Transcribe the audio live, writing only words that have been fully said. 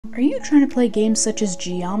Are you trying to play games such as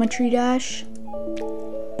Geometry Dash,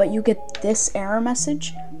 but you get this error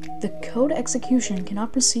message? The code execution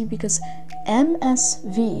cannot proceed because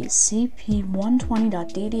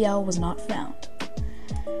MSVCP120.dll was not found.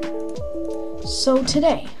 So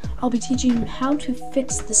today, I'll be teaching you how to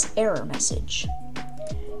fix this error message.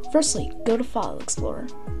 Firstly, go to File Explorer,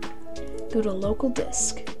 go to Local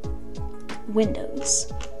Disk,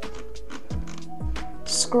 Windows,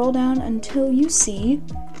 scroll down until you see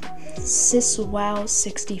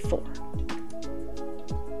syswow64.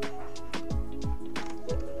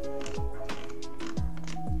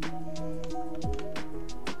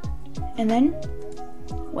 And then,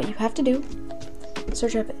 what you have to do,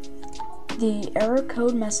 search up the error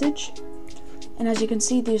code message, and as you can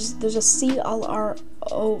see, there's a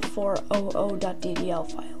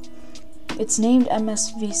CLR0400.dll file. It's named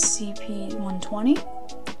MSVCP120,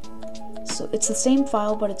 so it's the same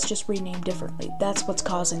file, but it's just renamed differently. That's what's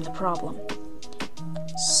causing the problem.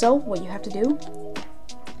 So what you have to do,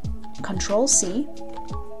 Control-C,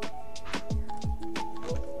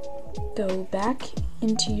 go back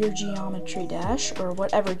into your Geometry Dash, or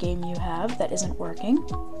whatever game you have that isn't working.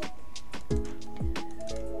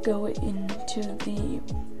 Go into the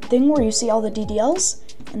thing where you see all the DDLs,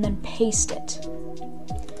 and then paste it.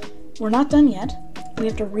 We're not done yet. We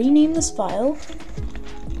have to rename this file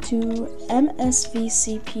to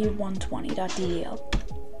MSVCP120.dll.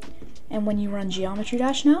 And when you run Geometry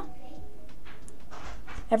Dash now,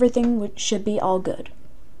 everything should be all good.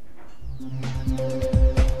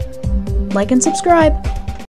 Like and subscribe!